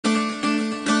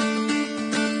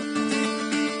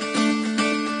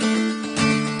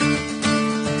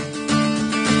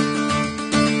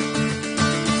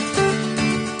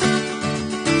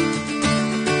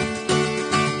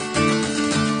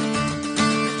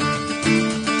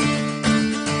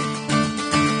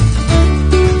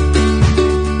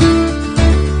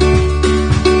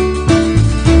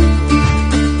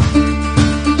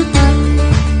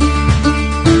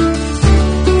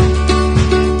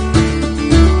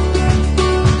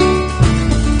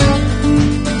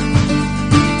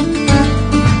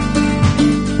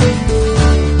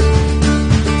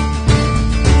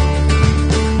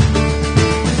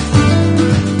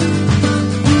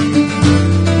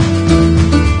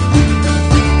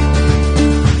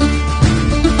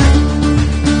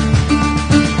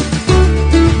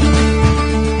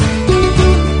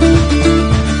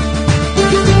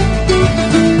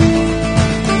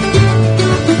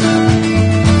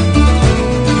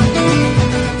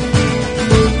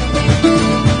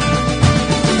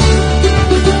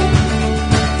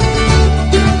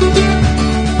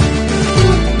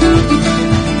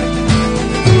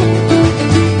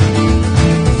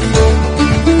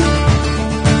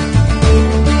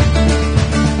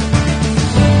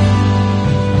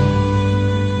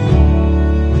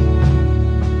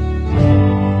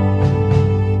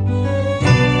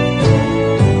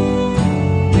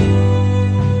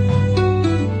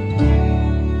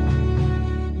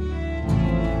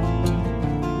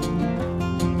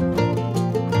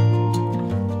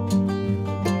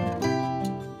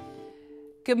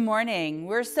Good morning.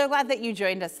 We're so glad that you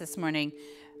joined us this morning.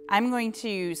 I'm going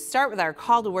to start with our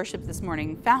call to worship this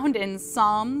morning, found in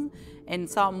Psalm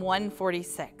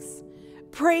 146.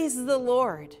 Praise the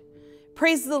Lord.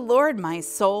 Praise the Lord, my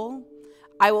soul.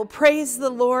 I will praise the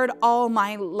Lord all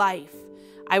my life.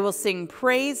 I will sing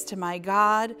praise to my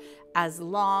God as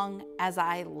long as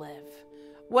I live.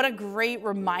 What a great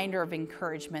reminder of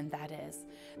encouragement that is,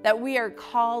 that we are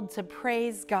called to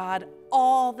praise God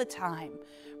all the time,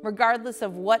 regardless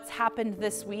of what's happened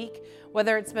this week,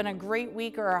 whether it's been a great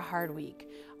week or a hard week.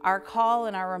 Our call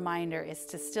and our reminder is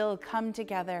to still come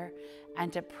together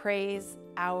and to praise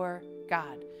our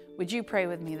God. Would you pray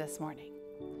with me this morning?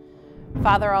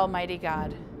 Father Almighty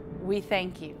God, we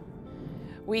thank you.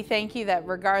 We thank you that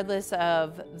regardless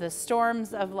of the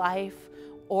storms of life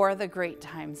or the great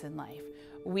times in life,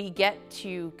 we get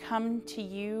to come to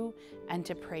you and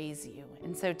to praise you.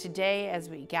 And so today as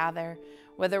we gather,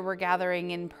 whether we're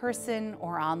gathering in person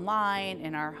or online,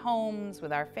 in our homes,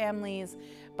 with our families,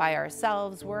 by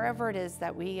ourselves, wherever it is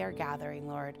that we are gathering,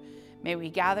 Lord, may we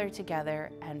gather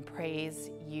together and praise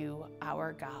you,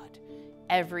 our God,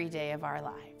 every day of our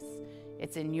lives.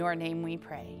 It's in your name we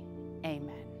pray.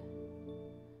 Amen.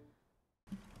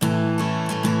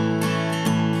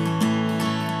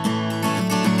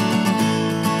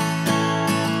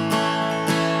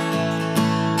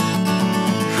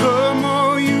 Come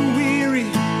all you weary,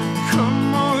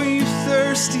 come all you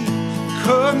thirsty,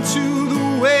 come to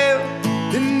the well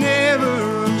that never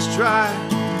runs dry.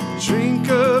 Drink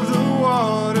of the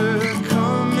water,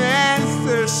 come and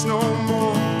thirst no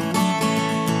more.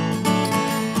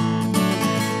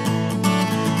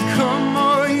 Come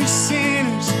all you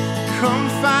sinners, come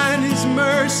find his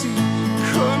mercy.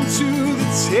 Come to the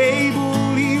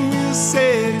table, he will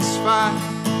satisfy.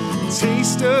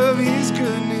 Taste of his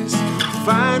goodness,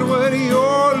 find what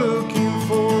you're looking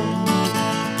for.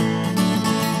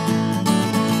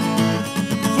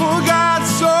 For God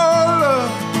so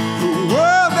loved the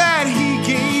world that he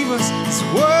gave us his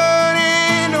one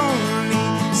and only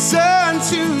Son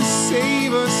to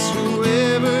save us.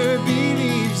 Whoever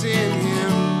believes in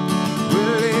him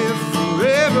will live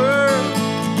forever.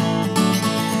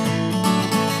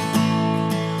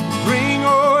 Bring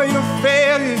all your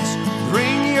failures,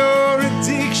 bring your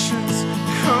addictions,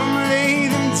 come lay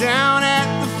them down at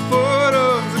the foot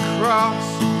of the cross.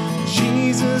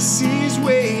 Jesus is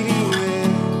waiting there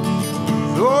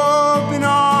with open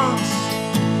arms.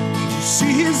 Did you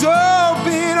see his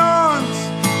open arms?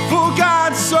 For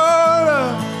God so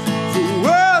loved the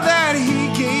world that he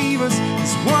gave us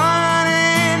his one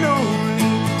and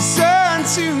only Son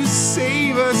to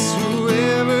save us.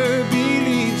 Whoever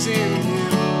believes in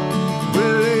him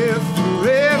will live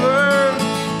forever.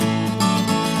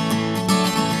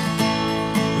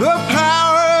 The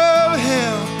power of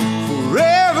hell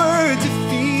forever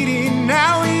defeated.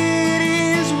 Now it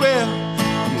is well.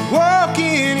 I'm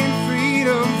walking in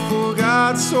freedom. For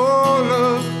God so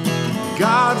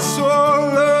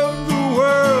loved the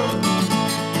world.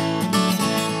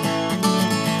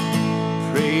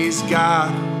 Praise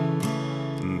God,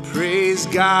 praise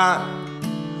God,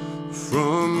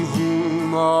 from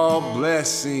whom all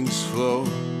blessings flow.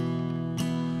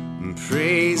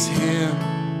 Praise him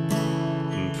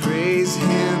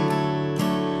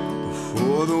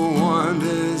for the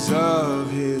wonders of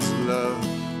his love.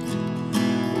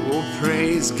 Oh,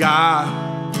 praise God,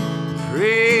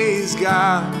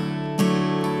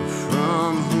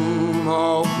 from whom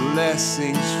all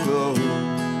blessings flow.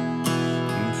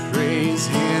 Praise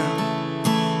him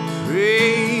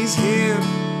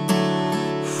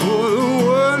for the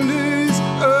wonders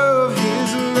of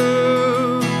his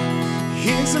love,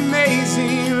 his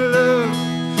amazing love.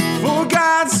 For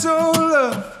God so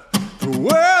loved the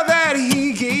world that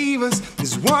he gave us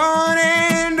his one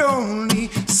and only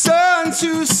Son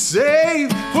to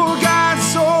save. For God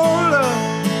so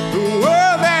loved the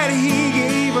world that he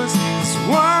gave us his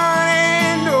one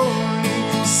and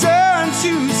only Son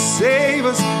to save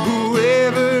us.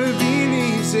 Whoever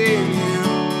believes in him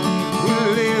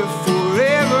will live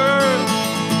forever.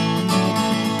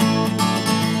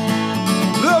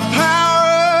 The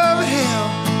power of hell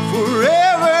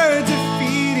forever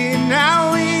defeated.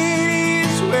 Now it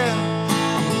is well.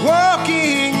 I'm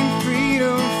walking in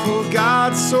freedom. For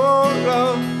God so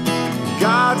loved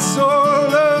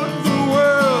the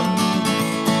world.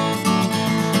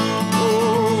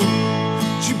 Oh,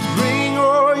 would you bring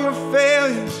all your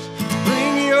failures,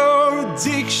 bring your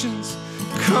addictions,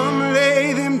 come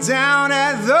lay them down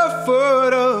at the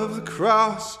foot of the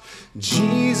cross.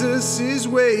 Jesus is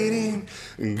waiting.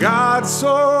 God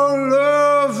so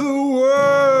loved the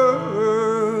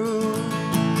world.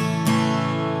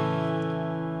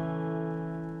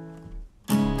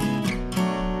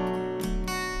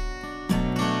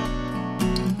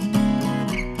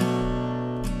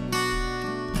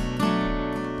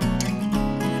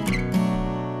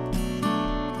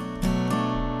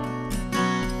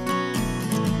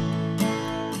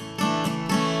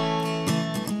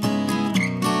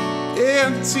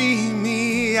 empty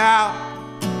me out,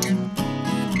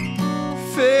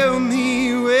 fill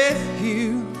me with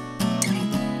you.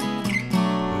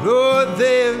 Lord,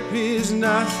 there is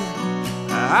nothing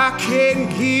I can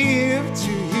give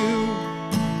to you.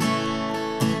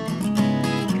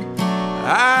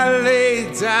 I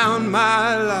lay down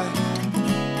my life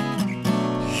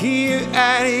here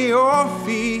at your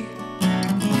feet.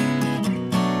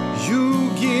 You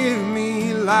give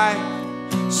me life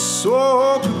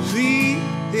so complete.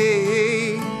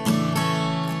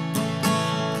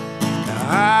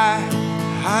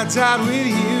 I died with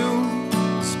you,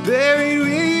 was buried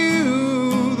with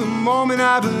you the moment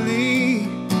I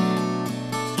believed.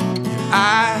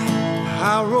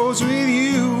 I rose with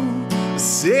you,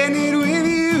 ascended with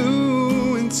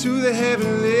you into the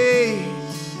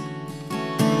heavenlies.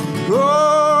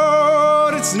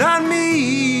 Lord, it's not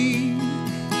me,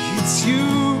 it's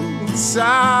you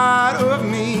inside of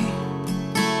me.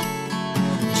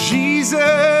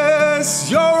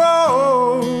 Jesus, you're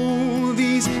all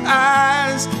these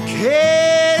eyes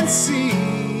can see.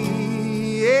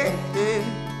 Yeah.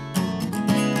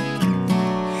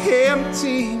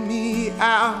 Empty me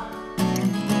out,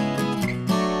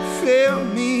 fill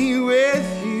me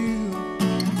with you.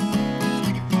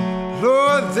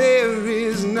 Lord, there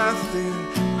is nothing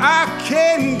I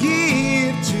can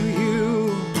give to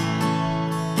you.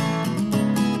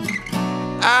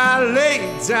 I lay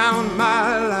down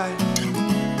my life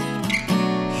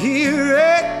here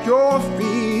at your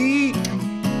feet.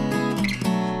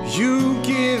 You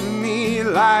give me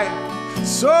life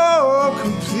so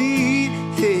complete.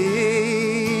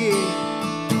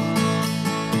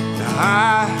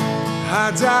 I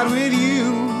died with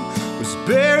you, was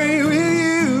buried with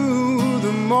you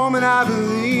the moment I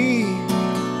believed.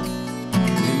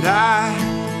 And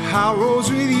I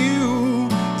rose with you,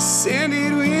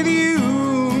 ascended with you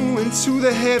into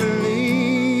the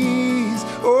heavenlies.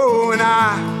 Oh, and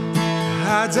I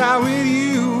died with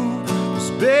you,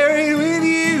 was buried with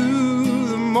you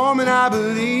the moment I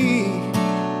believed.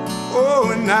 Oh,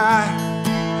 and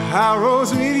I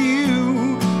rose with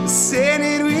you,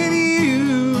 ascended with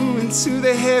you into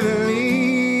the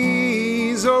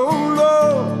heavenlies. Oh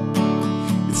Lord,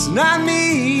 it's not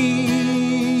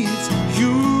me, it's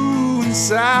you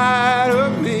inside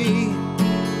of me.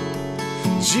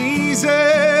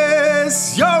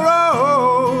 Jesus, you're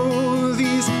all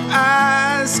these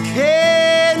eyes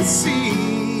can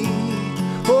see.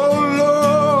 Oh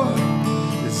Lord,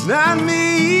 it's not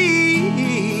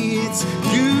me, it's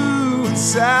you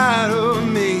inside of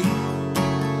me.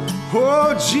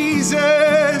 Oh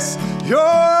Jesus, you're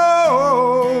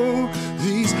all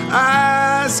these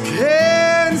eyes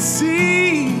can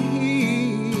see.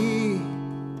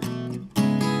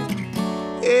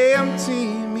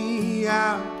 Empty me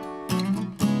out.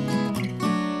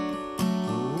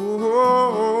 Oh,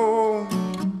 Lord,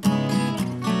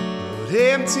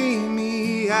 empty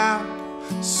me out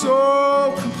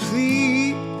so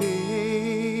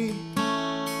completely.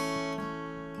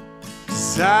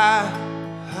 'Cause I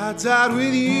died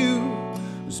with you,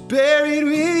 was buried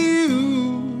with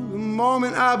you the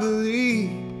moment I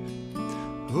believed.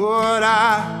 Lord,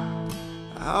 I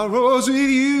rose with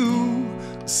you,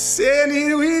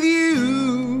 ascended with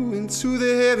you into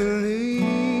the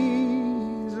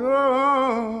heavenlies.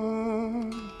 Oh.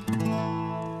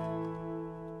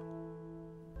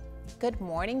 Good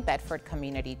morning, Bedford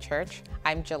Community Church.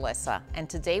 I'm Jalissa, and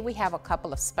today we have a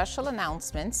couple of special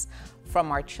announcements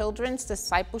from our Children's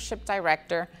Discipleship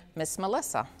Director, Miss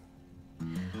Melissa.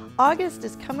 August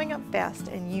is coming up fast,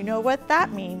 and you know what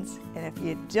that means. And if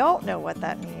you don't know what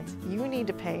that means, you need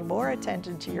to pay more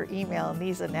attention to your email and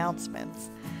these announcements.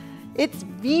 It's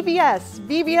VBS,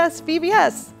 VBS,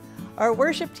 VBS. Our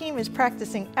worship team is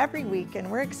practicing every week,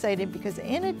 and we're excited because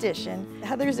in addition,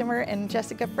 Heather Zimmer and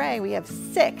Jessica Frey, we have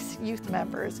 6 youth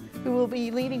members who will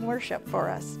be leading worship for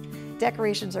us.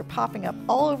 Decorations are popping up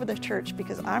all over the church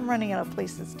because I'm running out of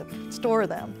places to store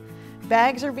them.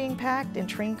 Bags are being packed and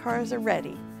train cars are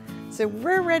ready. So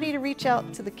we're ready to reach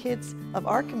out to the kids of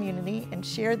our community and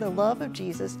share the love of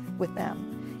Jesus with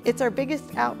them. It's our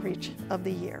biggest outreach of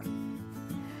the year.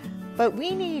 But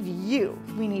we need you.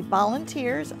 We need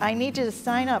volunteers. I need you to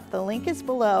sign up. The link is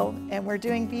below, and we're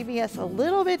doing VBS a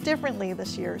little bit differently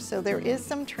this year, so there is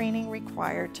some training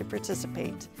required to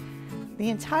participate. The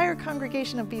entire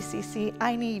congregation of BCC,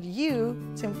 I need you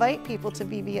to invite people to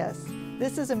VBS.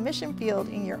 This is a mission field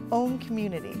in your own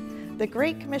community. The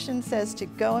Great Commission says to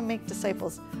go and make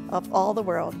disciples of all the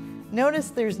world. Notice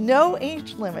there's no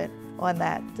age limit on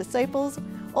that. Disciples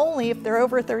only if they're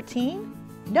over 13?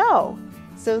 No.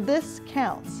 So this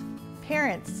counts.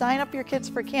 Parents, sign up your kids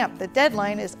for camp. The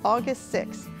deadline is August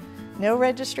 6th. No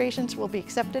registrations will be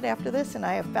accepted after this, and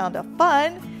I have found a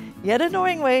fun, yet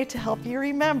annoying way to help you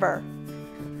remember.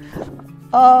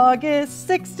 August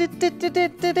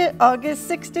 6th, August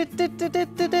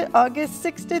 6th, August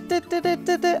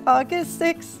 6th, August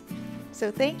 6th.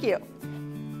 So thank you.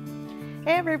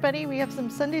 Hey everybody, we have some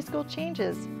Sunday school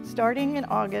changes. Starting in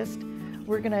August,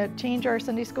 we're going to change our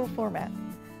Sunday school format.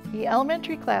 The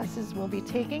elementary classes will be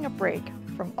taking a break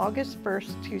from August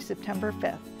 1st to September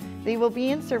 5th. They will be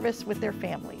in service with their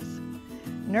families.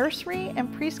 Nursery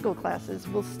and preschool classes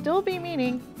will still be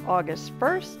meeting August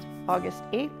 1st, August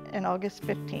 8th, and August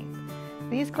 15th.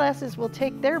 These classes will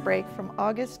take their break from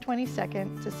August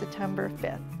 22nd to September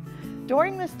 5th.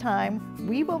 During this time,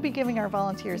 we will be giving our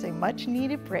volunteers a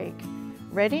much-needed break,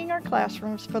 readying our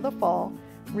classrooms for the fall,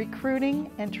 recruiting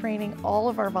and training all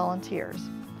of our volunteers.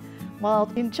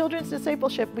 While in children's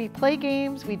discipleship, we play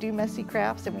games, we do messy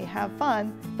crafts, and we have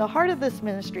fun, the heart of this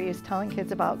ministry is telling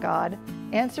kids about God,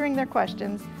 answering their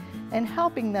questions, and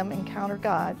helping them encounter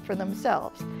God for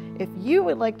themselves. If you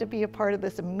would like to be a part of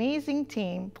this amazing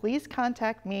team, please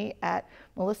contact me at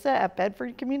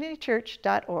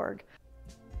melissa@bedfordcommunitychurch.org.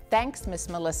 Thanks, Miss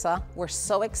Melissa. We're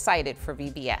so excited for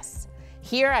VBS.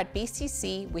 Here at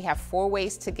BCC, we have 4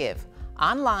 ways to give.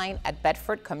 Online at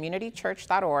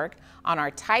bedfordcommunitychurch.org, on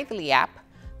our Tithely app,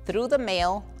 through the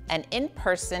mail, and in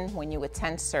person when you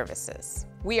attend services.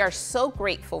 We are so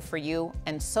grateful for you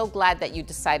and so glad that you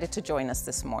decided to join us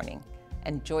this morning.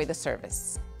 Enjoy the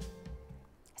service.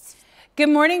 Good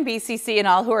morning, BCC and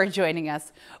all who are joining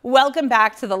us. Welcome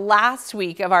back to the last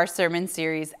week of our sermon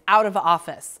series, Out of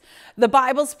Office, the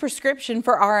Bible's prescription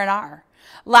for R&R.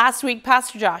 Last week,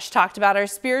 Pastor Josh talked about our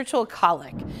spiritual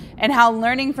colic and how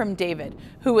learning from David,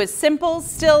 who was simple,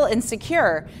 still, and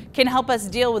secure, can help us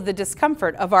deal with the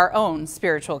discomfort of our own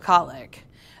spiritual colic.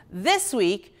 This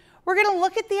week, we're going to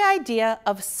look at the idea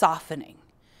of softening.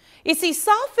 You see,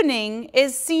 softening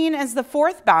is seen as the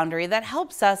 4th boundary that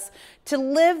helps us to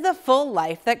live the full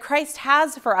life that Christ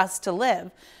has for us to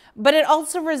live, but it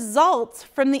also results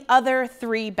from the other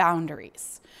 3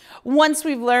 boundaries. Once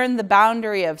we've learned the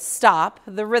boundary of stop,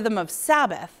 the rhythm of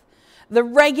Sabbath, the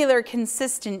regular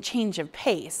consistent change of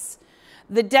pace,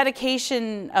 the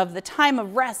dedication of the time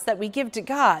of rest that we give to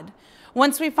God,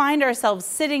 once we find ourselves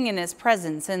sitting in His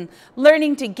presence and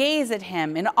learning to gaze at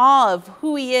Him in awe of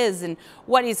who He is and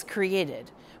what He's created,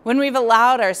 when we've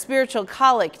allowed our spiritual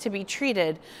colic to be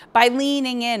treated by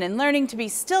leaning in and learning to be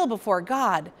still before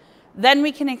God, then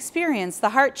we can experience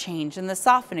the heart change and the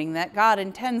softening that God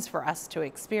intends for us to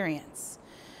experience.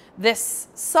 This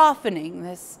softening,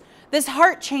 this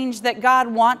heart change that God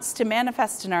wants to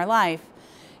manifest in our life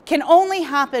can only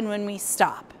happen when we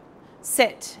stop,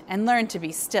 sit, and learn to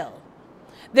be still.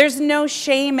 There's no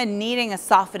shame in needing a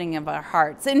softening of our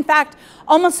hearts. In fact,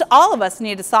 almost all of us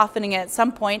need a softening at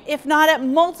some point, if not at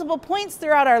multiple points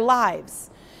throughout our lives.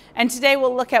 And today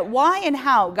we'll look at why and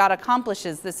how God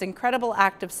accomplishes this incredible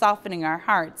act of softening our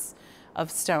hearts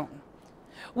of stone.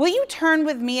 Will you turn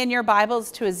with me in your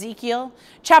Bibles to Ezekiel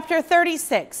chapter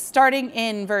 36, starting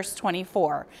in verse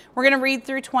 24. We're going to read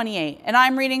through 28, and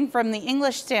I'm reading from the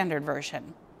English Standard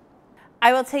Version.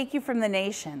 I will take you from the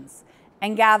nations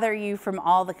and gather you from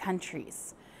all the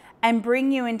countries and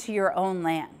bring you into your own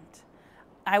land.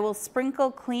 I will sprinkle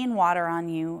clean water on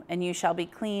you, and you shall be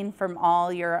clean from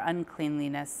all your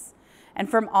uncleanliness, and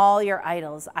from all your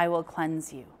idols I will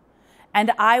cleanse you. And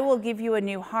I will give you a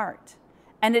new heart,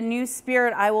 and a new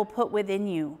spirit I will put within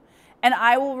you, and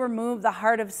I will remove the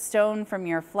heart of stone from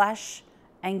your flesh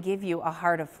and give you a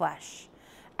heart of flesh.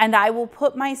 And I will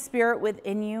put my spirit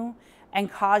within you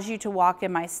and cause you to walk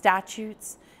in my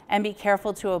statutes and be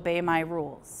careful to obey my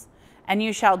rules. And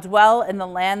you shall dwell in the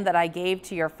land that I gave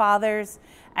to your fathers,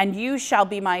 and you shall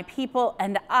be my people,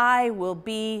 and I will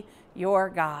be your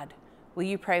God. Will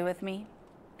you pray with me?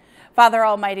 Father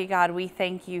Almighty God, we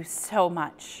thank you so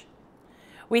much.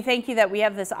 We thank you that we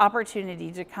have this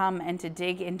opportunity to come and to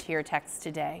dig into your text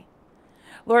today.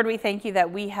 Lord, we thank you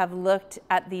that we have looked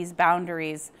at these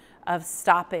boundaries of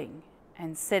stopping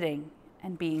and sitting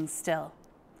and being still.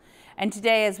 And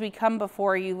today, as we come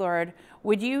before you, Lord,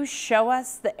 would you show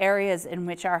us the areas in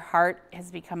which our heart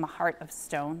has become a heart of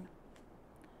stone?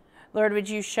 Lord, would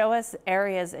you show us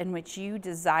areas in which you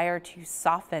desire to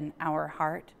soften our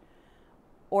heart,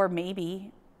 or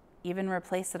maybe even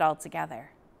replace it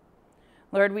altogether?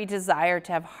 Lord, we desire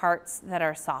to have hearts that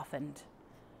are softened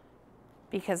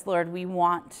because, Lord, we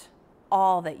want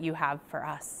all that you have for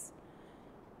us.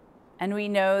 And we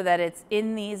know that it's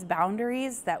in these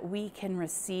boundaries that we can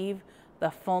receive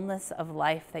the fullness of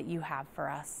life that you have for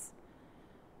us.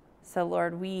 So,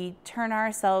 Lord, we turn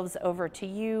ourselves over to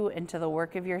you and to the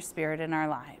work of your Spirit in our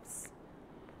lives.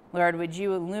 Lord, would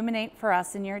you illuminate for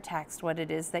us in your text what it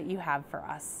is that you have for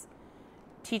us?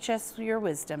 Teach us your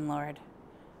wisdom, Lord.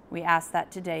 We ask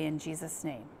that today in Jesus'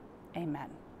 name. Amen.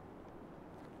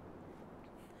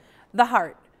 The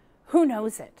heart. Who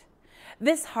knows it?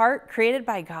 This heart, created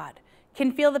by God,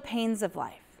 can feel the pains of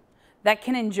life, that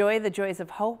can enjoy the joys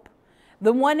of hope,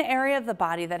 the one area of the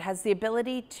body that has the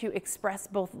ability to express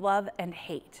both love and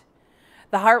hate.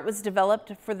 The heart was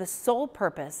developed for the sole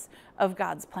purpose of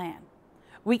God's plan.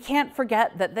 We can't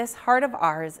forget that this heart of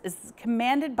ours is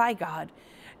commanded by God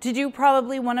to do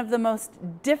probably one of the most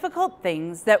difficult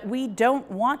things that we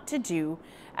don't want to do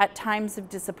at times of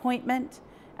disappointment,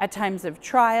 at times of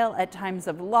trial, at times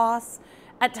of loss,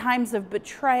 at times of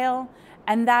betrayal,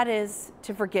 and that is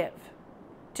to forgive,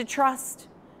 to trust,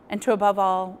 and to above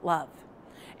all, love.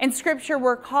 In Scripture,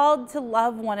 we're called to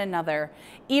love one another,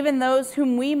 even those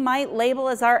whom we might label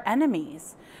as our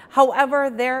enemies.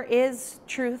 However, there is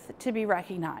truth to be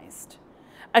recognized,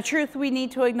 a truth we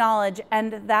need to acknowledge,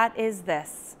 and that is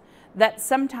this, that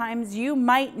sometimes you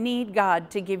might need God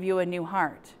to give you a new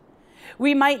heart.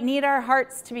 We might need our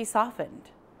hearts to be softened.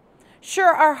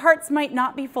 Sure, our hearts might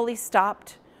not be fully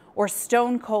stopped or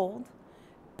stone cold,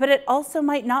 but it also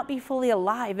might not be fully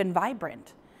alive and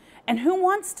vibrant. And who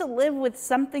wants to live with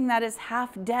something that is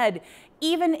half dead?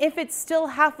 Even if it's still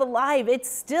half alive, it's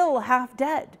still half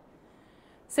dead.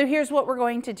 So here's what we're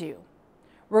going to do.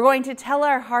 We're going to tell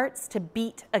our hearts to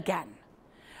beat again.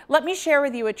 Let me share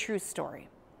with you a true story.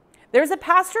 There's a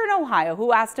pastor in Ohio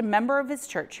who asked a member of his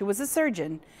church, who was a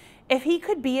surgeon, if he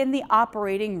could be in the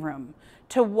operating room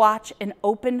to watch an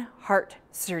open heart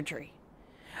surgery.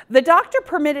 The doctor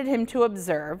permitted him to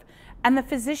observe, and the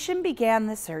physician began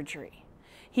the surgery.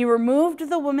 He removed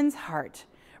the woman's heart,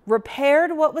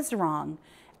 repaired what was wrong,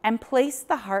 and placed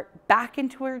the heart back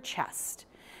into her chest.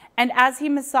 And as he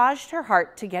massaged her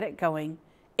heart to get it going,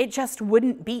 it just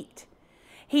wouldn't beat.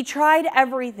 He tried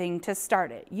everything to start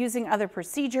it, using other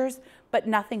procedures, but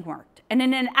nothing worked. And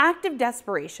in an act of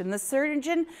desperation, the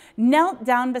surgeon knelt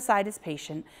down beside his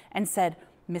patient and said,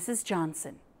 "Mrs.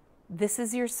 Johnson, this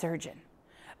is your surgeon.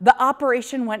 The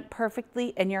operation went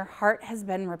perfectly and your heart has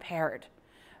been repaired.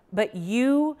 But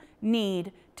you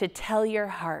need to tell your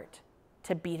heart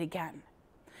to beat again."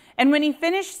 And when he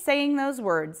finished saying those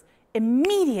words,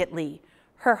 immediately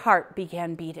her heart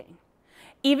began beating.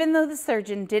 Even though the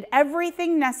surgeon did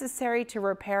everything necessary to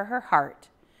repair her heart,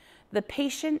 the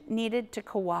patient needed to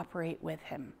cooperate with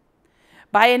him.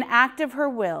 By an act of her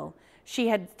will, she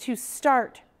had to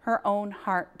start her own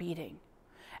heart beating.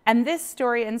 And this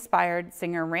story inspired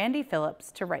singer Randy Phillips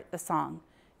to write the song,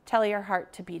 "Tell Your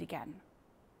Heart to Beat Again."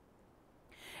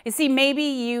 You see, maybe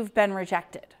you've been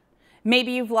rejected.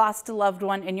 Maybe you've lost a loved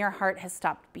one and your heart has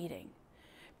stopped beating.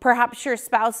 Perhaps your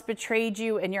spouse betrayed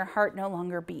you and your heart no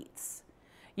longer beats.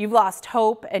 You've lost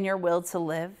hope and your will to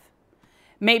live.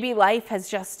 Maybe life has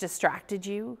just distracted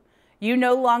you. You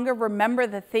no longer remember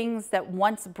the things that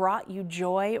once brought you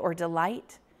joy or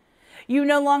delight. You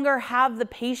no longer have the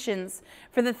patience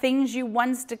for the things you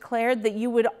once declared that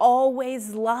you would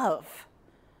always love.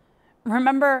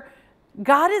 Remember,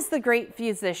 God is the great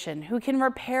physician who can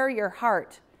repair your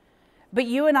heart. But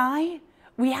you and I,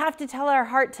 we have to tell our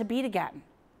heart to beat again.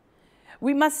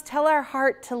 We must tell our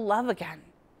heart to love again.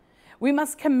 We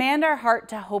must command our heart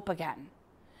to hope again.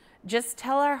 Just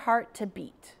tell our heart to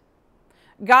beat.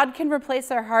 God can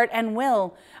replace our heart and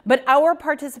will, but our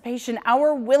participation,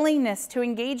 our willingness to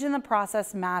engage in the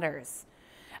process matters.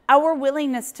 Our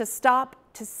willingness to stop,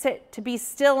 to sit, to be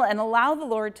still, and allow the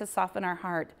Lord to soften our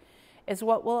heart is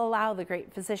what will allow the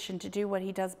great physician to do what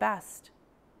he does best,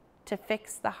 to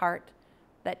fix the heart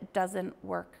that doesn't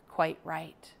work quite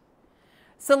right.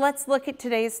 So let's look at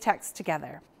today's text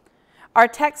together. Our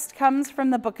text comes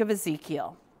from the book of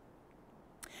Ezekiel.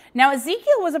 Now,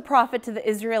 Ezekiel was a prophet to the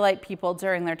Israelite people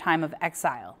during their time of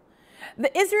exile.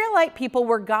 The Israelite people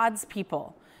were God's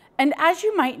people, and as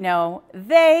you might know,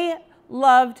 they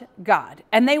loved God,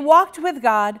 and they walked with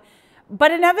God,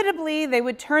 but inevitably they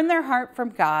would turn their heart from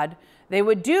God, they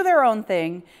would do their own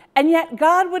thing, and yet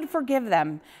God would forgive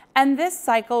them, and this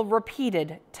cycle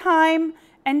repeated time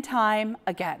and time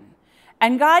again.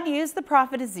 And God used the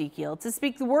prophet Ezekiel to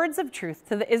speak the words of truth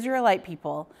to the Israelite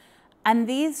people, and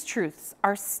these truths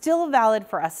are still valid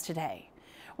for us today.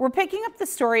 We're picking up the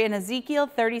story in Ezekiel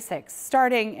 36,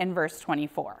 starting in verse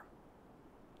 24.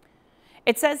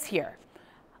 It says here,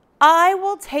 "I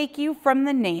will take you from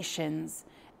the nations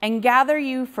and gather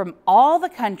you from all the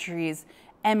countries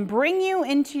and bring you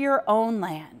into your own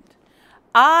land.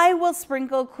 I will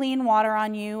sprinkle clean water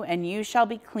on you, and you shall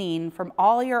be clean from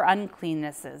all your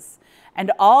uncleannesses,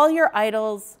 and all your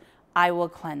idols I will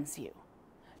cleanse you.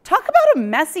 Talk about a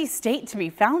messy state to be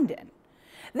found in.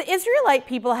 The Israelite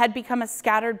people had become a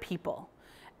scattered people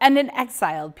and an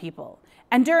exiled people.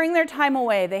 And during their time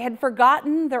away, they had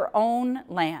forgotten their own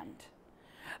land.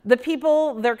 The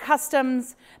people, their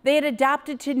customs, they had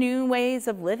adapted to new ways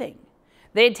of living.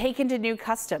 They had taken to new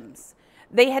customs.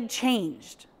 They had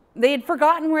changed. They had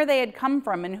forgotten where they had come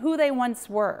from and who they once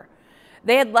were.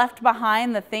 They had left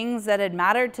behind the things that had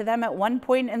mattered to them at one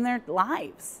point in their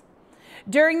lives.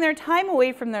 During their time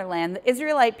away from their land, the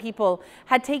Israelite people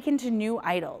had taken to new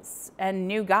idols and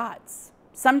new gods,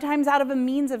 sometimes out of a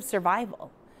means of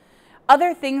survival.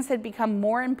 Other things had become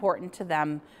more important to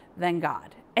them than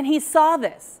God. And he saw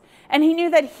this, and he knew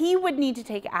that he would need to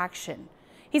take action.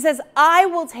 He says, I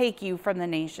will take you from the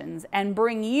nations and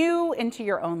bring you into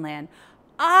your own land.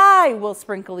 I will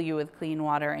sprinkle you with clean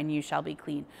water, and you shall be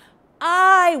clean.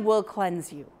 I will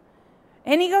cleanse you.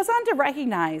 And he goes on to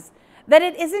recognize that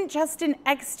it isn't just an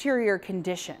exterior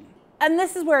condition. And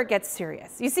this is where it gets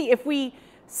serious. You see, if we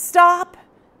stop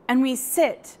and we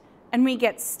sit and we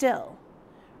get still,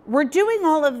 we're doing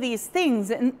all of these things,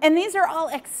 and these are all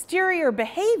exterior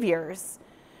behaviors,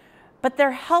 but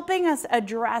they're helping us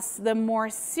address the more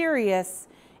serious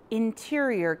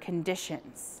interior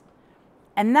conditions.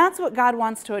 And that's what God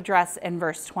wants to address in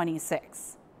verse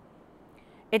 26.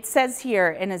 It says here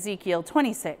in Ezekiel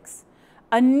 26,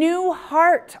 a new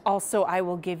heart also I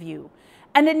will give you,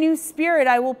 and a new spirit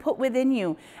I will put within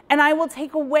you, and I will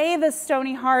take away the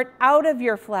stony heart out of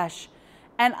your flesh,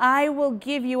 and I will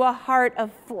give you a heart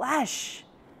of flesh.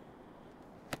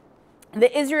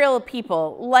 The Israel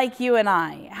people, like you and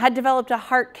I, had developed a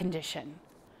heart condition.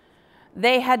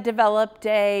 They had developed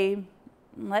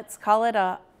let's call it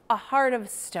a heart of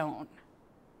stone.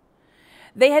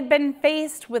 They had been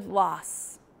faced with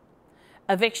loss,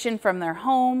 eviction from their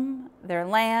home, their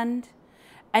land,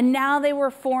 and now they were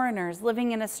foreigners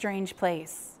living in a strange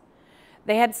place.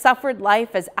 They had suffered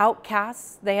life as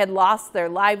outcasts. They had lost their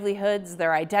livelihoods,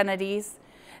 their identities.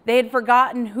 They had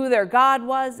forgotten who their God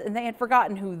was, and they had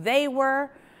forgotten who they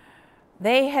were.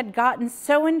 They had gotten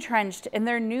so entrenched in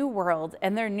their new world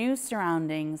and their new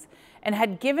surroundings and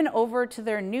had given over to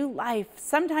their new life,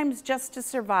 sometimes just to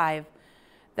survive,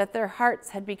 that their hearts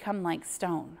had become like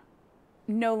stone,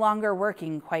 no longer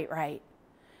working quite right.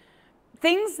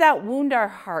 Things that wound our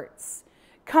hearts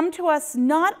come to us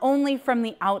not only from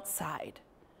the outside,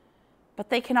 but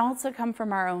they can also come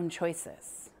from our own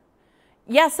choices.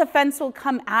 Yes, offense will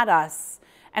come at us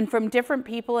and from different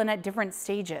people and at different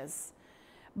stages.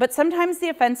 But sometimes the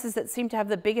offenses that seem to have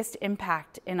the biggest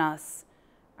impact in us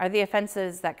are the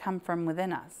offenses that come from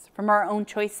within us, from our own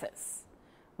choices.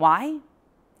 Why?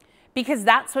 Because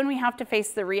that's when we have to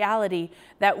face the reality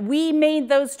that we made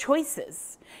those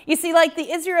choices. You see, like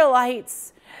the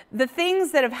Israelites, the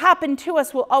things that have happened to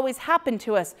us will always happen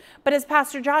to us. But as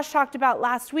Pastor Josh talked about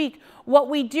last week, what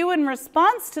we do in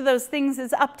response to those things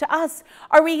is up to us.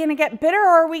 Are we going to get bitter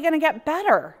or are we going to get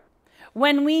better?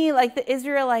 When we, like the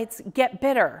Israelites, get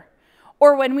bitter,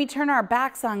 or when we turn our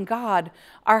backs on God,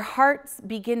 our hearts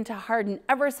begin to harden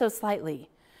ever so slightly.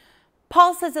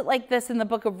 Paul says it like this in the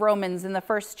book of Romans in the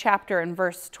 1st chapter in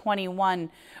verse 21,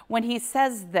 when he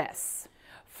says this,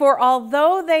 "For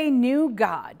although they knew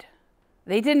God,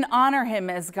 they didn't honor him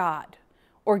as God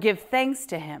or give thanks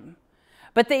to him,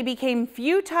 but they became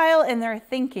futile in their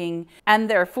thinking and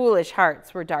their foolish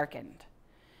hearts were darkened."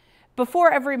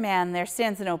 Before every man there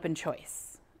stands an open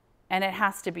choice, and it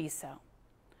has to be so.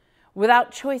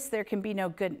 Without choice there can be no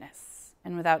goodness,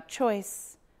 and without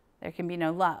choice there can be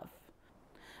no love.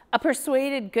 A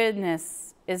persuaded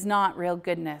goodness is not real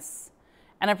goodness,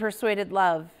 and a persuaded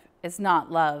love is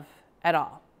not love at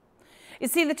all. You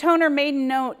see, the tone or maiden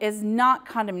note is not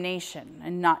condemnation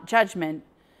and not judgment,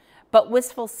 but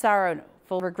wistful,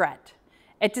 sorrowful regret.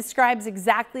 It describes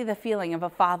exactly the feeling of a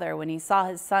father when he saw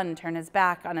his son turn his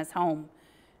back on his home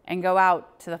and go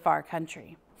out to the far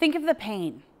country. Think of the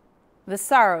pain, the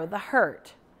sorrow, the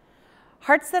hurt.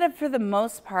 Hearts that have, for the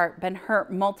most part, been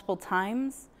hurt multiple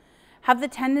times have the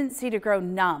tendency to grow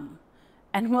numb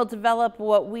and will develop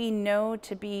what we know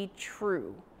to be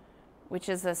true, which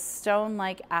is a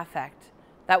stone-like affect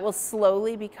that will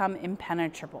slowly become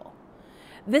impenetrable.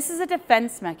 This is a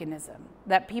defense mechanism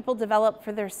that people develop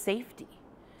for their safety.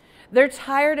 They're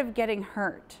tired of getting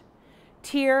hurt,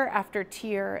 tear after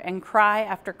tear and cry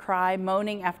after cry,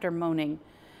 moaning after moaning.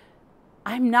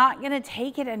 I'm not going to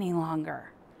take it any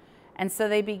longer. And so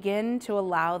they begin to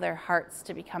allow their hearts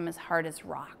to become as hard as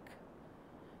rock,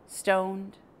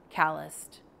 stoned,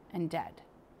 calloused, and dead.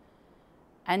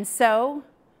 And so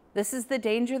this is the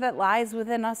danger that lies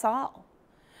within us all.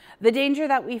 The danger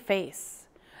that we face.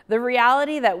 The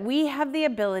reality that we have the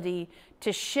ability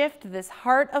to shift this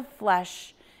heart of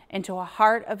flesh into a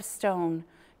heart of stone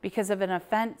because of an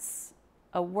offense,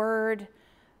 a word,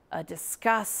 a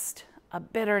disgust, a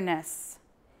bitterness,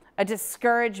 a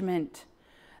discouragement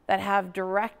that have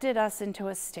directed us into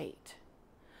a state.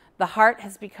 The heart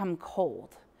has become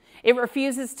cold. It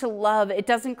refuses to love. It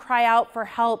doesn't cry out for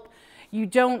help. You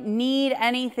don't need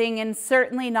anything, and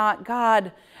certainly not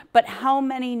God. But how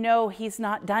many know he's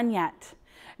not done yet?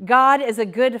 God is a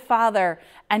good Father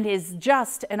and is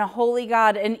just and a holy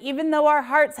God. And even though our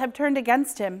hearts have turned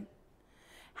against him,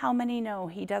 how many know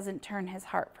he doesn't turn his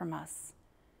heart from us?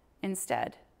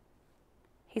 Instead,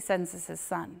 he sends us his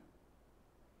Son.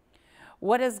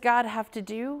 What does God have to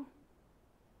do?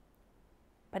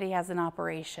 But he has an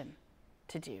operation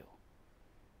to do.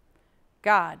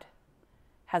 God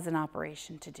has an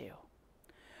operation to do.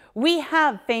 We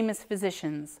have famous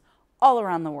physicians all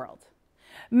around the world.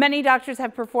 Many doctors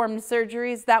have performed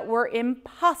surgeries that were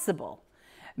impossible.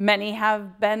 Many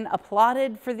have been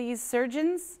applauded for these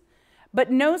surgeons,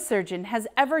 but no surgeon has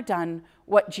ever done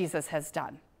what Jesus has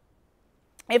done.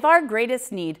 If our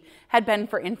greatest need had been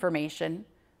for information,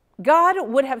 God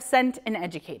would have sent an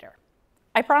educator.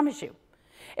 I promise you.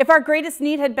 If our greatest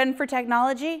need had been for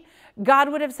technology,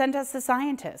 God would have sent us a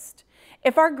scientist.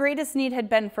 If our greatest need had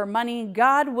been for money,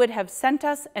 God would have sent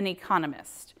us an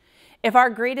economist. If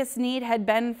our greatest need had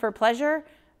been for pleasure,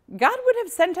 God would have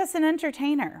sent us an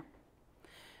entertainer.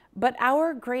 But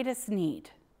our greatest need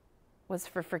was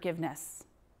for forgiveness.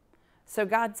 So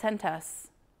God sent us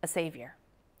a Savior.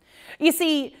 You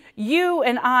see, you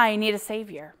and I need a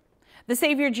Savior. The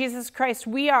Savior, Jesus Christ.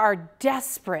 We are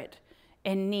desperate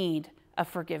in need of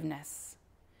forgiveness.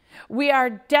 We are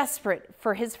desperate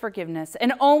for his forgiveness,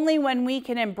 and only when we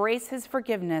can embrace his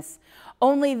forgiveness,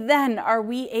 only then are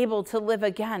we able to live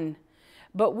again.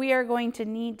 But we are going to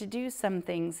need to do some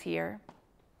things here.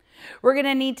 We're going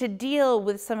to need to deal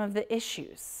with some of the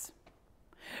issues.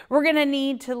 We're going to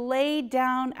need to lay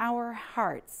down our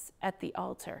hearts at the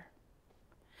altar.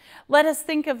 Let us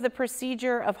think of the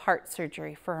procedure of heart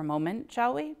surgery for a moment,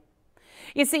 shall we?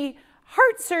 You see,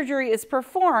 heart surgery is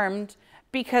performed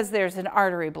because there's an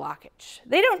artery blockage.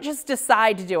 They don't just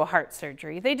decide to do a heart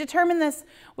surgery. They determine this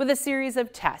with a series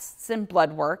of tests and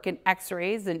blood work and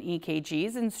x-rays and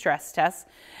EKGs and stress tests.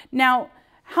 Now,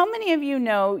 how many of you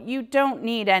know you don't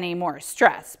need any more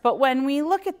stress? But when we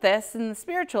look at this in the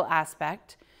spiritual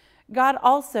aspect, God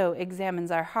also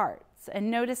examines our hearts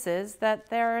and notices that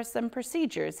there are some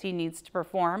procedures he needs to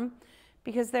perform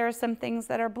because there are some things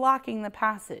that are blocking the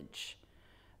passage,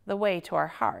 the way to our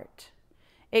heart.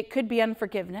 It could be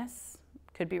unforgiveness,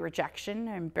 could be rejection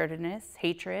and bitterness,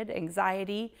 hatred,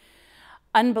 anxiety,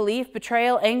 unbelief,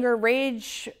 betrayal, anger,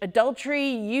 rage, adultery.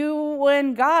 You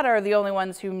and God are the only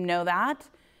ones who know that,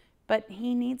 but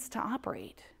he needs to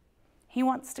operate. He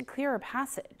wants to clear a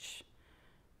passage.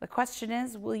 The question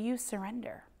is, will you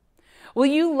surrender? Will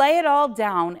you lay it all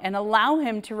down and allow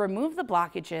him to remove the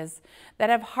blockages that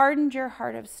have hardened your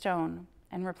heart of stone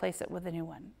and replace it with a new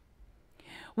one?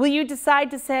 Will you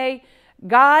decide to say,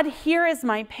 God, here is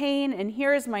my pain and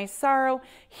here is my sorrow,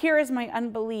 here is my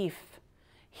unbelief,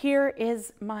 here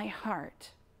is my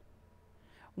heart.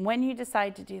 When you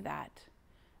decide to do that,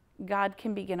 God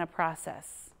can begin a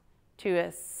process to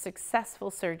a successful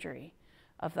surgery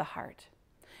of the heart.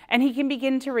 And he can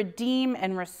begin to redeem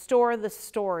and restore the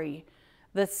story,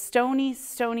 the stony,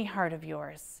 stony heart of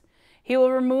yours. He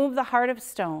will remove the heart of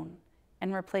stone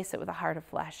and replace it with a heart of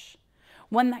flesh,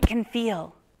 one that can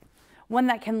feel, one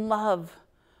that can love,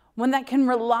 one that can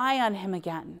rely on him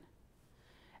again.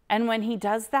 And when he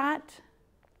does that,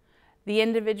 the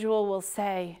individual will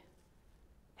say,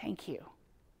 thank you.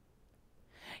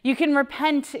 You can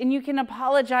repent and you can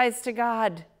apologize to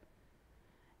God.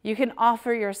 You can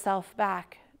offer yourself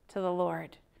back to the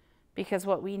Lord because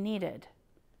what we needed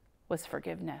was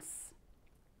forgiveness.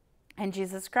 And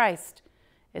Jesus Christ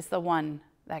is the one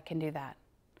that can do that.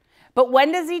 But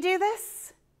when does he do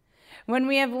this? When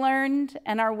we have learned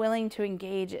and are willing to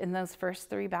engage in those first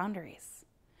three boundaries.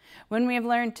 When we have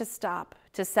learned to stop,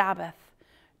 to Sabbath,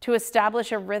 to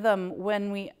establish a rhythm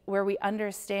where we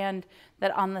understand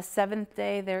that on the seventh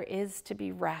day there is to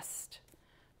be rest.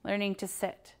 Learning to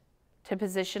sit, to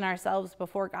position ourselves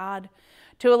before God,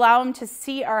 to allow him to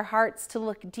see our hearts, to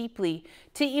look deeply,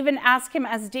 to even ask him,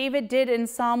 as David did in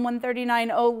Psalm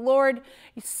 139, "O Lord,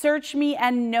 search me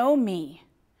and know me."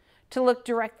 To look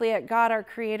directly at God, our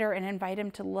Creator, and invite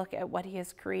him to look at what he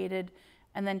has created,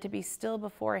 and then to be still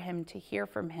before him, to hear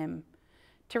from him,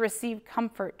 to receive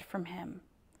comfort from him.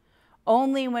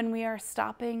 Only when we are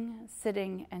stopping,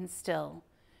 sitting, and still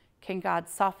can God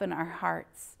soften our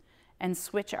hearts and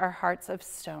switch our hearts of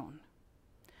stone.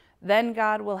 then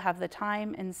God will have the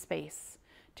time and space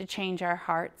to change our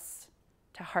hearts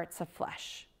to hearts of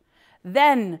flesh.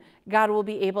 Then God will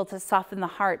be able to soften the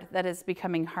heart that is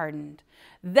becoming hardened.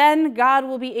 Then God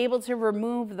will be able to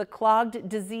remove the clogged,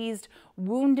 diseased,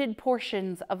 wounded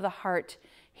portions of the heart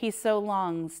he so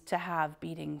longs to have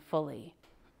beating fully.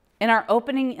 In our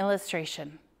opening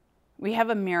illustration, we have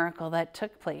a miracle that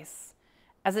took place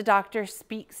as a doctor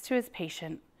speaks to his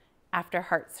patient after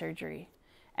heart surgery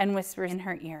and whispers in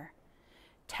her ear,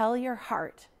 "Tell your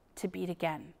heart to beat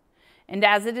again." And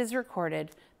as it is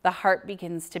recorded, the heart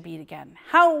begins to beat again.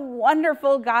 How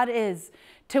wonderful God is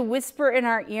to whisper in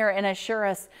our ear and assure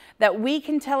us that we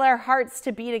can tell our hearts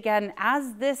to beat again.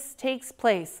 As this takes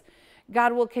place,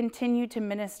 God will continue to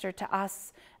minister to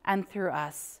us and through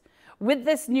us. With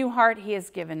this new heart he has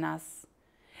given us,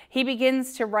 he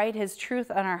begins to write his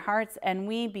truth on our hearts, and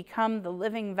we become the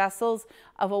living vessels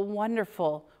of a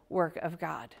wonderful work of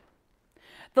God.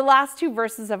 The last two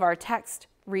verses of our text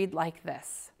read like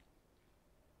this.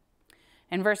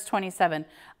 In verse 27,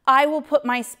 "I will put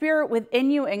my spirit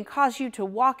within you and cause you to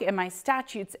walk in my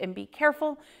statutes and be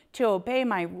careful to obey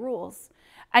my rules.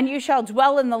 And you shall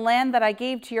dwell in the land that I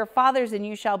gave to your fathers, and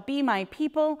you shall be my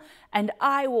people, and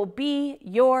I will be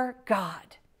your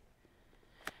God."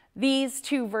 These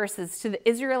two verses to the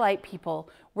Israelite people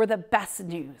were the best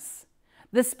news.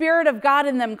 The Spirit of God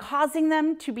in them, causing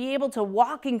them to be able to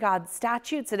walk in God's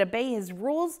statutes and obey his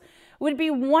rules, would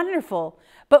be wonderful.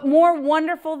 But more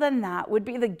wonderful than that would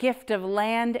be the gift of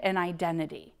land and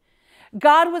identity.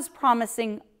 God was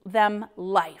promising them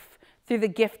life through the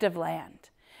gift of land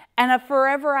and a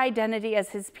forever identity as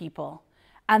his people.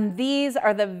 And these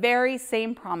are the very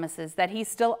same promises that he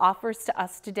still offers to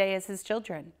us today as his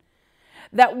children.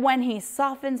 That when he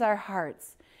softens our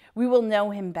hearts, we will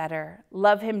know him better,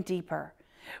 love him deeper.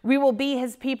 We will be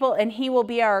his people and he will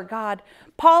be our God.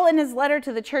 Paul, in his letter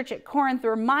to the church at Corinth,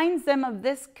 reminds them of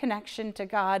this connection to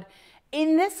God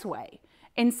in this way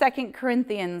in 2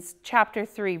 Corinthians chapter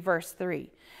 3, verse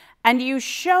 3. "And you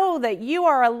show that you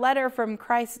are a letter from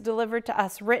Christ delivered to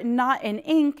us, written not in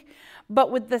ink,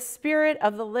 but with the Spirit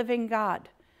of the living God,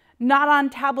 not on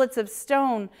tablets of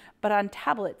stone, but on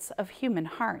tablets of human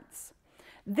hearts."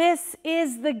 This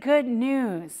is the good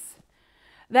news,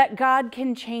 that God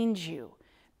can change you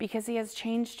because he has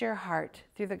changed your heart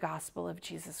through the gospel of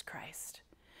Jesus Christ.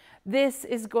 This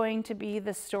is going to be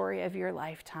the story of your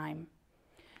lifetime.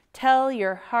 Tell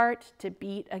your heart to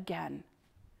beat again.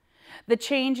 The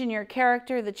change in your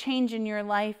character, the change in your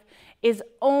life is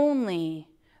only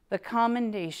the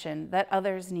commendation that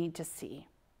others need to see.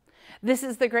 This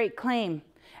is the great claim.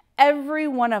 Every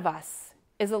one of us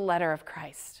is a letter of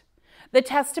Christ, the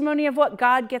testimony of what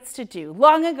God gets to do.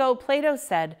 Long ago, Plato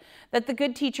said that the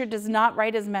good teacher does not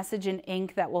write his message in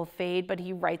ink that will fade, but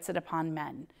he writes it upon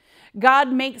men.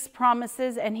 God makes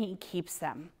promises and he keeps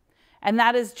them. And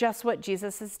that is just what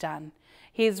Jesus has done.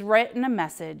 He has written a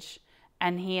message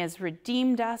and he has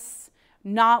redeemed us,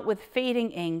 not with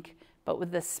fading ink, but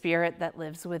with the Spirit that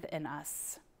lives within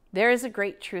us. There is a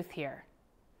great truth here,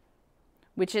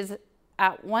 which is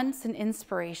at once an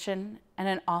inspiration and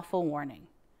an awful warning.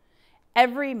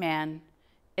 Every man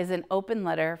is an open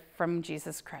letter from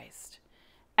Jesus Christ.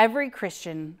 Every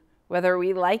Christian, whether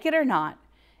we like it or not,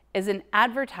 is an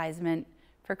advertisement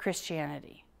for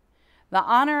Christianity. The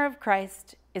honor of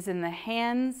Christ is in the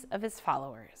hands of his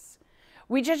followers.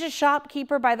 We judge a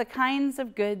shopkeeper by the kinds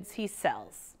of goods he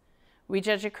sells. We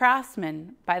judge a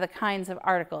craftsman by the kinds of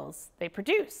articles they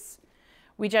produce.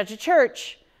 We judge a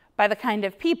church by the kind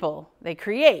of people they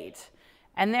create.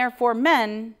 And therefore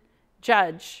men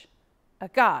judge a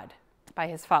God by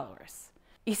his followers.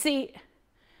 You see,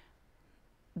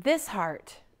 this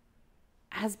heart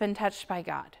has been touched by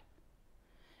God.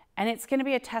 And it's going to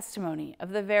be a testimony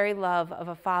of the very love of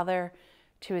a father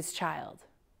to his child.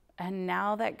 And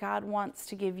now that God wants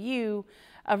to give you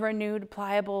a renewed,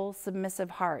 pliable,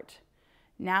 submissive heart,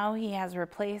 now he has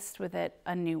replaced with it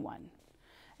a new one.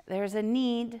 There's a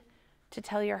need to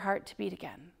tell your heart to beat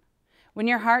again. When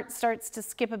your heart starts to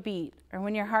skip a beat, or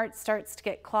when your heart starts to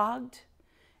get clogged,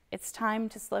 it's time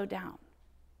to slow down.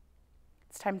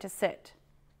 It's time to sit,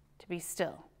 to be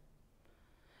still.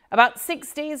 About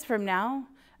 6 days from now,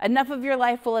 enough of your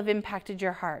life will have impacted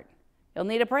your heart. You'll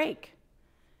need a break.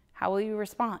 How will you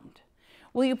respond?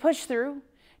 Will you push through,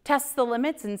 test the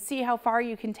limits, and see how far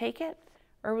you can take it?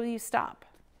 Or will you stop,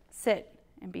 sit,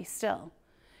 and be still,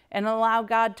 and allow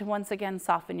God to once again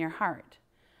soften your heart,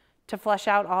 to flush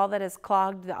out all that has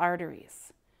clogged the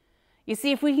arteries? You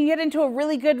see, if we can get into a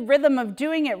really good rhythm of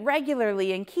doing it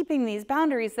regularly and keeping these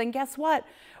boundaries, then guess what?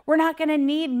 We're not going to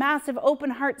need massive open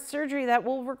heart surgery that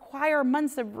will require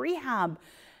months of rehab.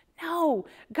 No,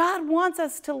 God wants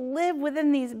us to live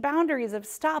within these boundaries of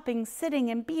stopping, sitting,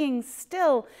 and being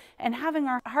still and having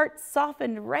our hearts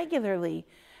softened regularly,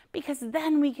 because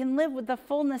then we can live with the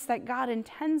fullness that God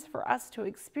intends for us to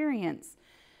experience.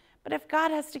 But if God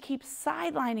has to keep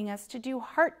sidelining us to do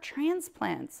heart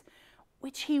transplants,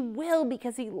 which he will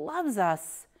because he loves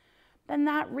us, then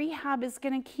that rehab is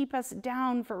going to keep us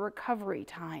down for recovery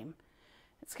time.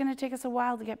 It's going to take us a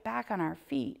while to get back on our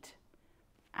feet.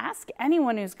 Ask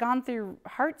anyone who's gone through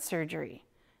heart surgery.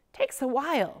 It takes a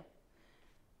while.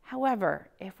 However,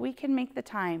 if we can make the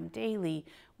time daily,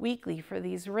 weekly for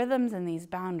these rhythms and these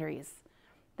boundaries,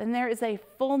 then there is a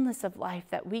fullness of life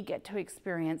that we get to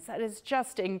experience that is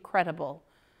just incredible.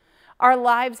 Our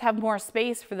lives have more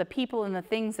space for the people and the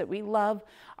things that we love.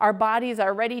 Our bodies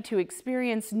are ready to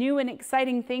experience new and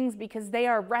exciting things because they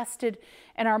are rested,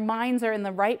 and our minds are in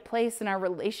the right place, and our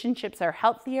relationships are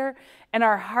healthier, and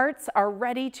our hearts are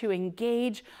ready to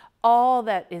engage all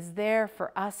that is there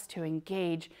for us to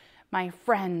engage. My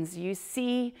friends, you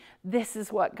see, this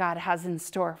is what God has in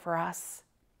store for us.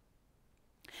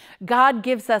 God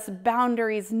gives us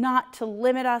boundaries not to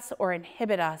limit us or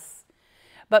inhibit us,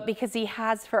 but because he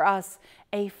has for us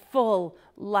a full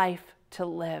life to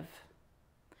live.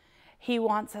 He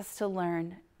wants us to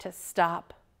learn to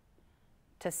stop,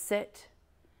 to sit,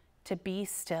 to be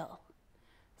still,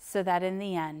 so that in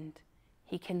the end,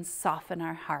 he can soften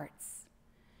our hearts,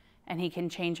 and he can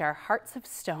change our hearts of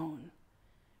stone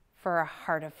for a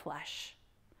heart of flesh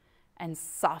and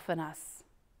soften us.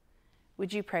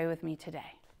 Would you pray with me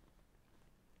today?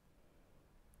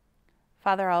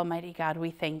 Father Almighty God,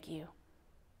 we thank you.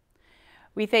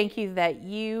 We thank you that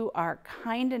you are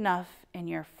kind enough in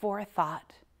your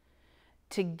forethought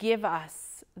to give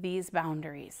us these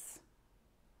boundaries,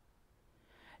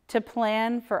 to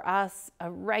plan for us a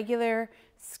regular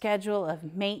schedule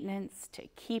of maintenance to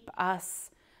keep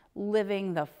us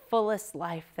living the fullest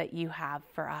life that you have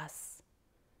for us.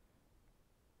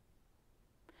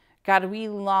 God, we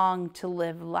long to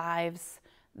live lives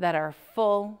that are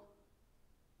full,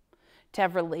 to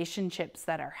have relationships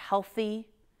that are healthy,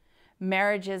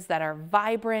 marriages that are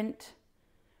vibrant,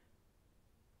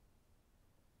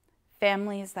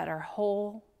 families that are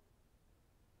whole.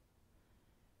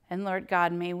 And Lord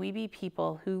God, may we be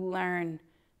people who learn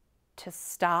to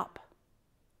stop,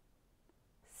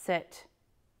 sit,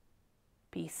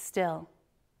 be still,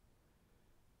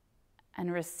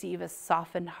 and receive a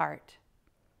softened heart.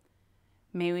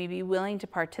 May we be willing to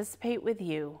participate with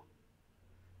you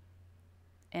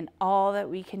in all that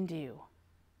we can do.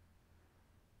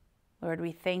 Lord,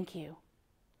 we thank you,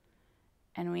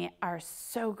 and we are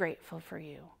so grateful for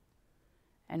you.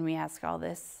 And we ask all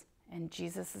this in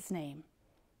Jesus' name,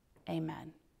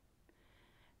 amen.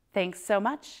 Thanks so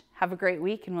much. Have a great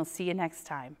week, and we'll see you next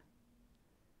time.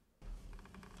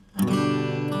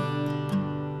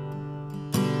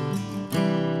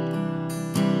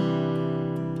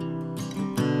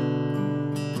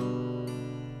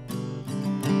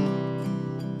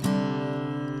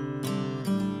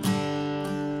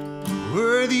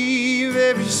 Worthy of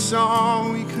every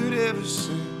song we could ever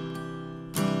sing,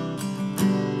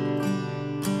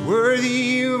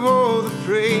 worthy of all the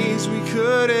praise we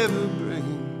could ever bring,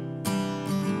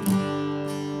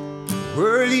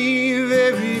 worthy of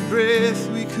every breath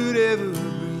we could ever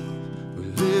breathe. We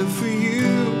live for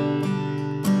you.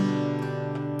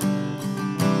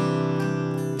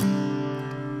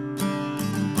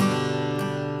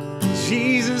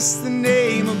 Jesus, the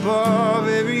name above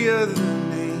every other name.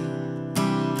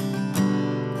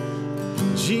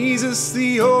 Jesus,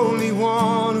 the only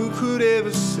one who could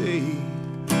ever save.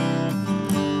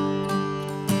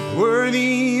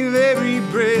 Worthy of every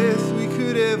breath we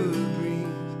could ever breathe.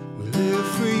 We live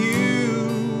for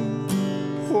you.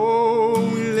 Oh,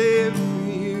 we live for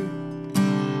you.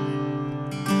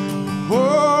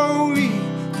 Holy,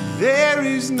 there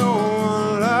is no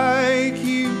one like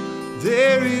you.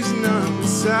 There is none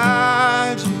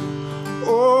beside you.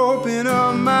 Open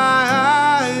up my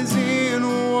eyes in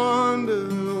wonder.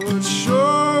 Lord,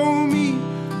 show me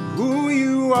who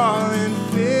you are and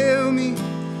fill me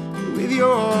with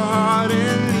your heart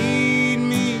and lead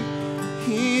me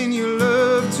in your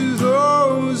love to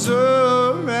those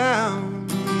around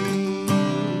me.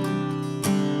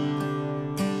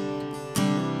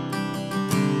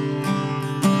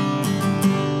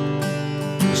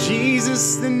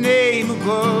 Jesus, the name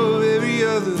above every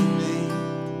other name.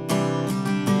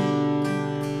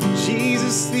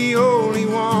 Jesus, the only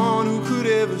one who could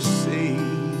ever save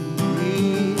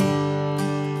me.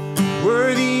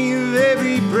 Worthy of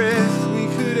every breath we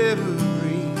could ever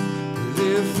breathe. We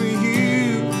live for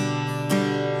you.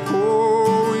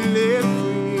 Oh, we live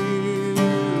for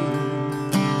you.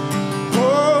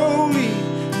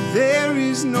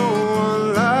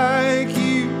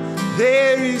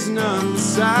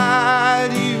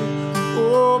 beside you.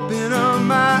 Open up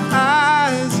my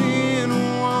eyes in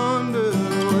wonder.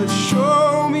 Lord,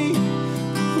 show me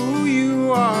who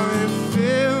you are and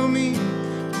fill me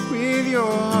with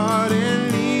your heart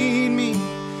and lead me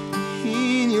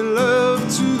in your love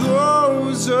to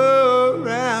those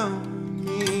around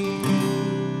me.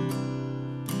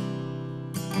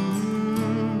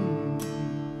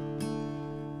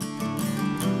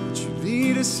 Would you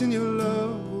lead us in your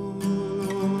love, oh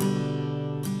Lord?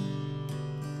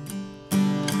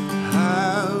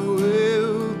 I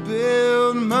will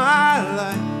build my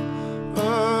life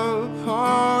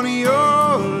upon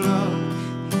your love.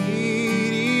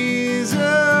 It is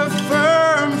a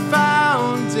firm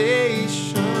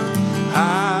foundation.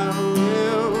 I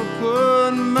will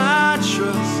put my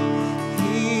trust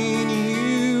in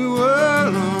you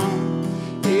alone,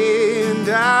 and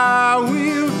I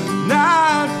will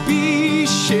not be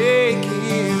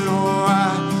shaken. Oh,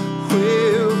 I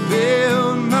will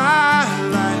build my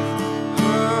life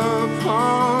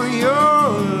upon your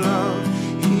love.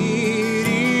 It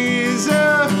is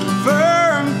a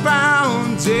firm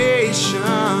foundation,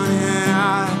 and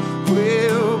I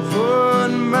will put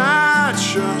my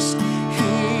trust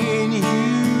in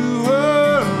you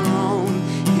alone,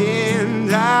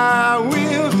 and I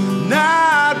will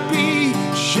not be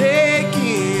shaken.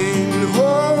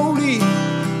 Holy,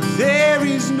 there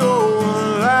is no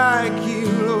one like you,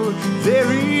 Lord.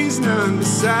 There is none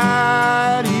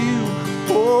beside you.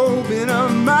 Open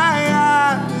up my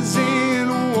eyes in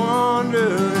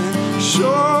wonder and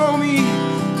show me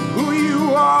who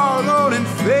you are, Lord, and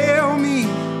fill me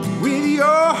with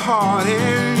your heart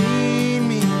and lead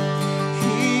me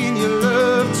in your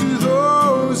love to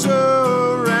those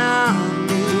around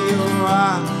me. Oh,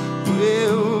 I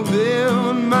will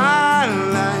build my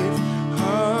life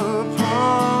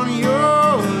upon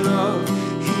your love.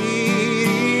 It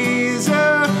is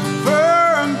a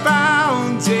firm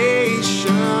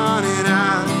foundation, and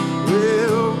I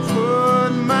will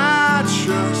put my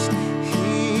trust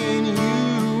in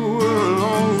you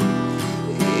alone,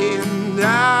 and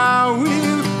I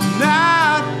will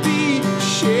not be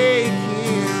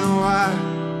shaken. Oh, I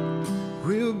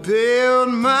will build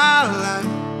my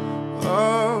life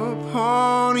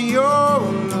upon your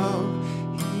love.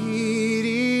 It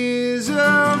is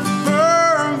a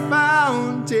firm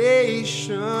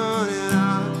foundation, and I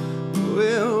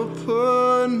will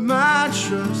put my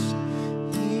trust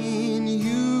in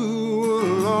you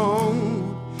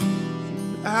alone,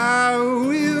 and I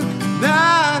will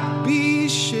not be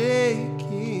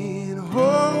shaken.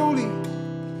 Holy,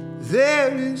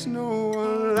 there is no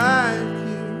one like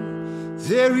you.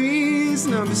 There is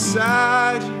none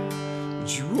beside you.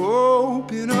 Would you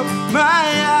open up my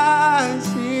eyes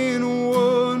in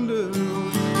wonder?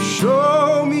 Lord,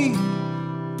 show me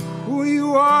who you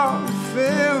are and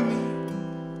fill me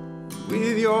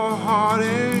with your heart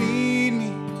and